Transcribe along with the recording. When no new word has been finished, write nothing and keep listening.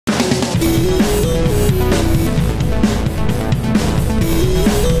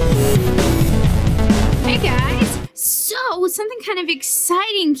of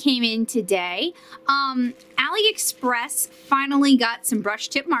exciting came in today. AliExpress finally got some brush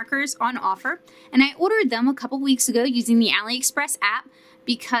tip markers on offer, and I ordered them a couple weeks ago using the AliExpress app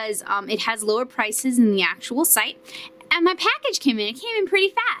because it has lower prices than the actual site. And my package came in. It came in pretty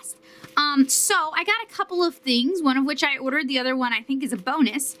fast. So I got a couple of things, one of which I ordered, the other one I think is a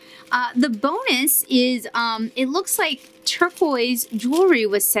bonus. The bonus is, it looks like turquoise jewelry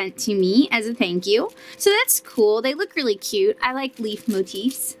was sent to me as a thank you. So that's cool. They look really cute. I like leaf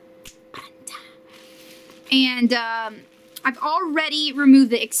motifs. And I've already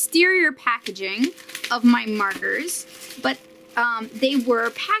removed the exterior packaging of my markers, but they were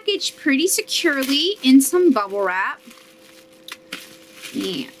packaged pretty securely in some bubble wrap.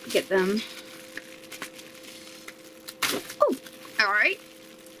 Yeah, get them. Oh, all right.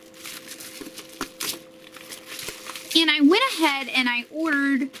 And I went ahead and I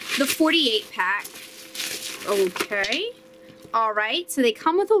ordered the 48 pack. Okay. All right. So they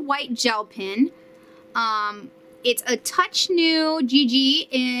come with a white gel pen. It's a Touch New GG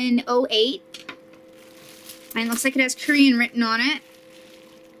in 08. And it looks like it has Korean written on it.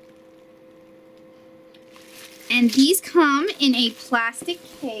 And these come in a plastic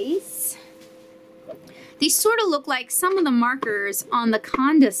case. These sort of look like some of the markers on the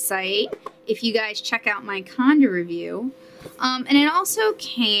Conda site, if you guys check out my Conda review. And it also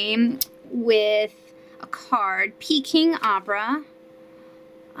came with a card, Peking Opera.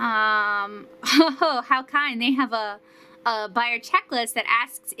 Oh, how kind. They have a buyer checklist that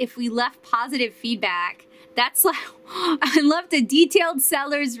asks if we left positive feedback. That's like, I left a detailed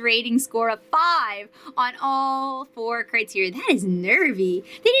seller's rating score of 5 on all 4 criteria. That is nervy.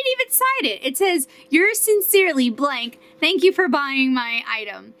 They didn't even cite it. It says, yours sincerely, blank. Thank you for buying my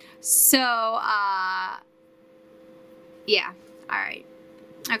item. So, yeah. All right.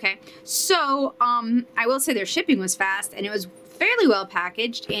 Okay. So, I will say their shipping was fast and it was fairly well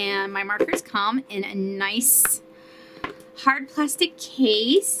packaged, and my markers come in a nice hard plastic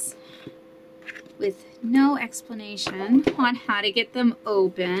case with no explanation on how to get them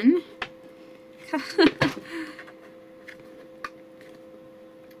open.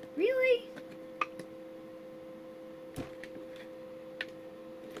 Really?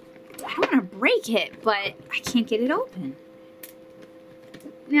 I want to break it, but I can't get it open.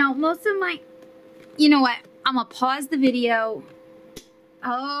 Now, most of my... You know what? I'm gonna pause the video.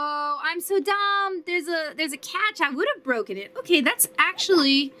 Oh, I'm so dumb. There's a catch. I would have broken it. Okay, that's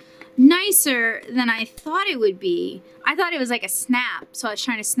actually nicer than I thought it would be. I thought it was like a snap, so I was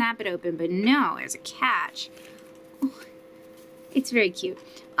trying to snap it open, but no, there's a catch. Oh, it's very cute.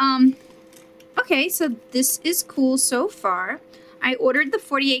 Okay, so this is cool so far. I ordered the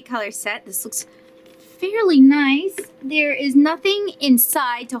 48 color set. This looks fairly nice. There is nothing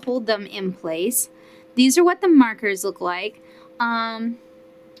inside to hold them in place. These are what the markers look like. Let me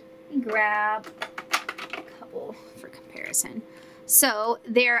grab a couple for comparison. So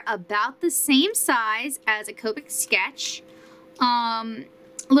they're about the same size as a Copic Sketch. A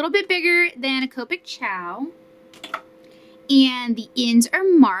little bit bigger than a Copic Chow. And the ends are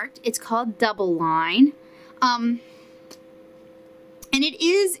marked. It's called Double Line. And it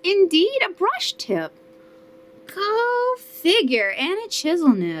is indeed a brush tip. Go figure. And a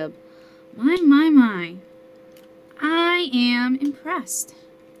chisel nib. My. I am impressed.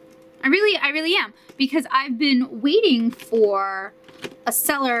 I really am. Because I've been waiting for a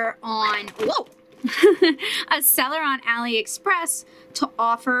seller on, whoa! a seller on AliExpress to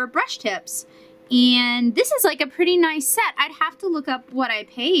offer brush tips. And this is like a pretty nice set. I'd have to look up what I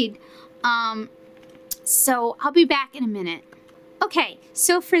paid. So I'll be back in a minute. Okay,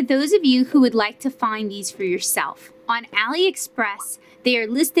 so for those of you who would like to find these for yourself, on AliExpress, they are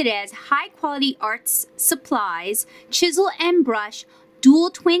listed as high quality arts supplies, chisel and brush, dual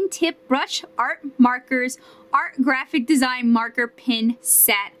twin tip brush art markers, art graphic design marker pin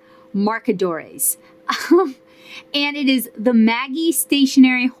set, Marcadores. And it is the Maggie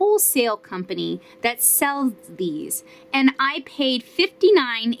Stationery Wholesale Company that sells these. And I paid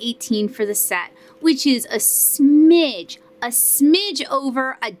 $59.18 for the set, which is a smidge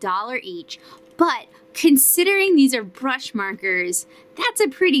over $1 each. But considering these are brush markers, that's a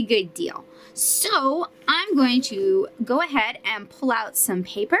pretty good deal. So I'm going to go ahead and pull out some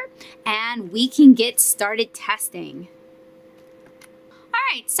paper and we can get started testing.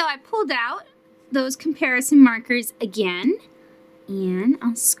 Alright, so I pulled out those comparison markers again, and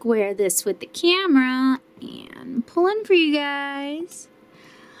I'll square this with the camera and pull in for you guys.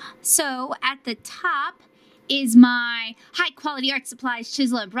 So at the top is my high quality art supplies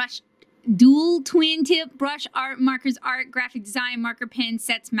chisel and brush dual twin tip brush art markers, art graphic design marker pen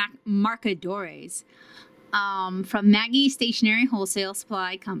sets, Marcadores. from Maggie Stationery Wholesale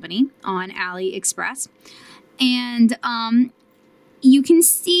Supply Company on AliExpress. And you can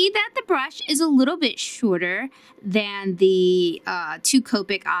see that the brush is a little bit shorter than the two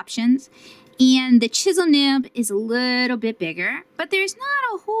Copic options. And the chisel nib is a little bit bigger, but there's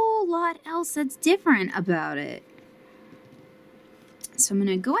not a whole lot else that's different about it. So I'm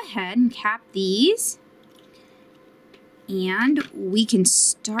going to go ahead and cap these. And we can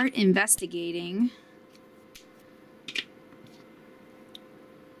start investigating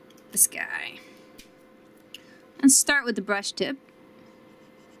this guy. Let's start with the brush tip.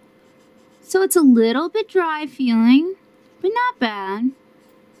 So it's a little bit dry feeling, but not bad.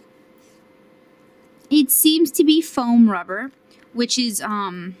 It seems to be foam rubber, which is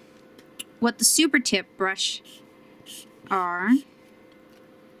what the super tip brush are.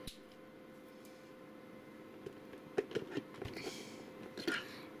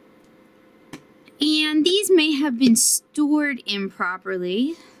 And these may have been stored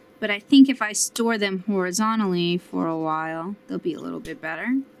improperly, but I think if I store them horizontally for a while, they'll be a little bit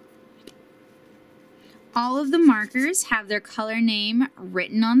better. All of the markers have their color name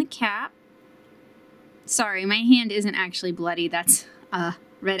written on the cap. Sorry, my hand isn't actually bloody. That's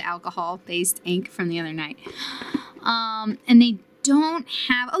red alcohol-based ink from the other night. And they don't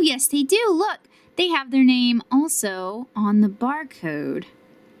have... Oh, yes, they do. Look, they have their name also on the barcode.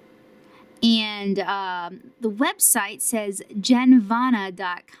 And the website says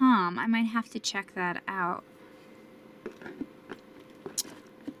jenvana.com. I might have to check that out.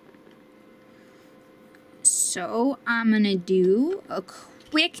 So I'm going to do a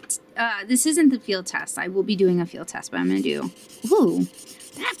quick... this isn't the field test. I will be doing a field test, but I'm going to do... Ooh,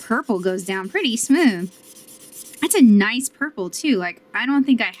 that purple goes down pretty smooth. That's a nice purple, too. Like, I don't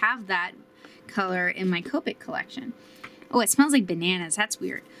think I have that color in my Copic collection. Oh, it smells like bananas. That's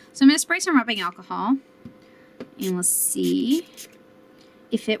weird. So I'm going to spray some rubbing alcohol, and we'll see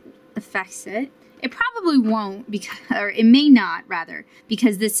if it affects it. It probably won't, because, or it may not, rather,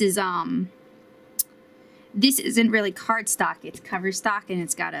 because this isn't really cardstock. It's cover stock, and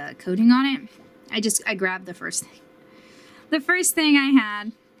it's got a coating on it. I grabbed the first thing. The first thing I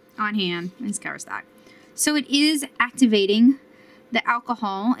had on hand is cover stock. So it is activating the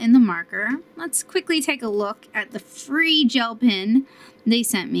alcohol in the marker. Let's quickly take a look at the free gel pen they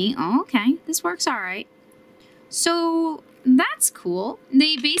sent me. Oh, okay, this works all right. So that's cool.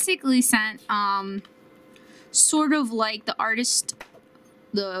 They basically sent sort of like the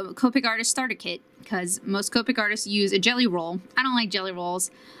Copic Artist Starter Kit, because most Copic artists use a jelly roll. I don't like jelly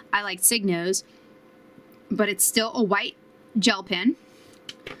rolls. I like Signos, but it's still a white gel pen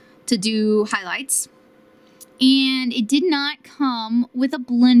to do highlights. And it did not come with a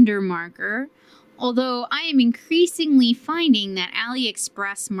blender marker, although I am increasingly finding that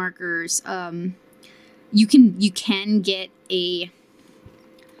AliExpress markers, you can get a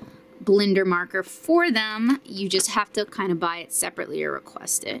blender marker for them. You just have to kind of buy it separately or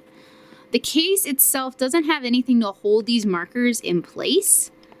request it. The case itself doesn't have anything to hold these markers in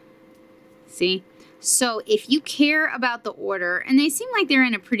place. See? So if you care about the order, and they seem like they're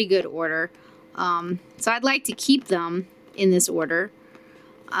in a pretty good order, so I'd like to keep them in this order.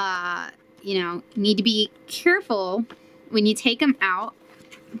 You know, need to be careful when you take them out.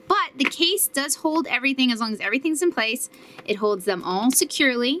 But the case does hold everything as long as everything's in place. It holds them all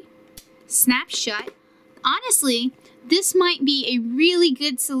securely, snap shut. Honestly, this might be a really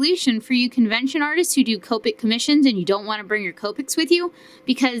good solution for you convention artists who do Copic commissions and you don't want to bring your Copics with you,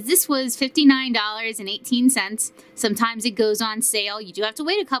 because this was $59.18. Sometimes it goes on sale. You do have to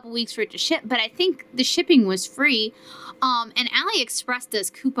wait a couple weeks for it to ship, but I think the shipping was free. And AliExpress does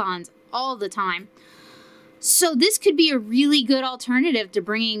coupons all the time. So this could be a really good alternative to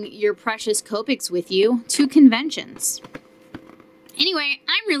bringing your precious Copics with you to conventions. Anyway,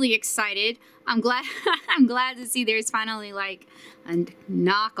 I'm really excited. I'm glad to see there's finally like a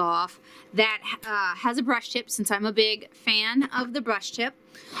knockoff that has a brush tip, since I'm a big fan of the brush tip.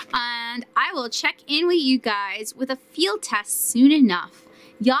 And I will check in with you guys with a field test soon enough.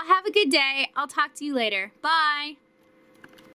 Y'all have a good day. I'll talk to you later. Bye.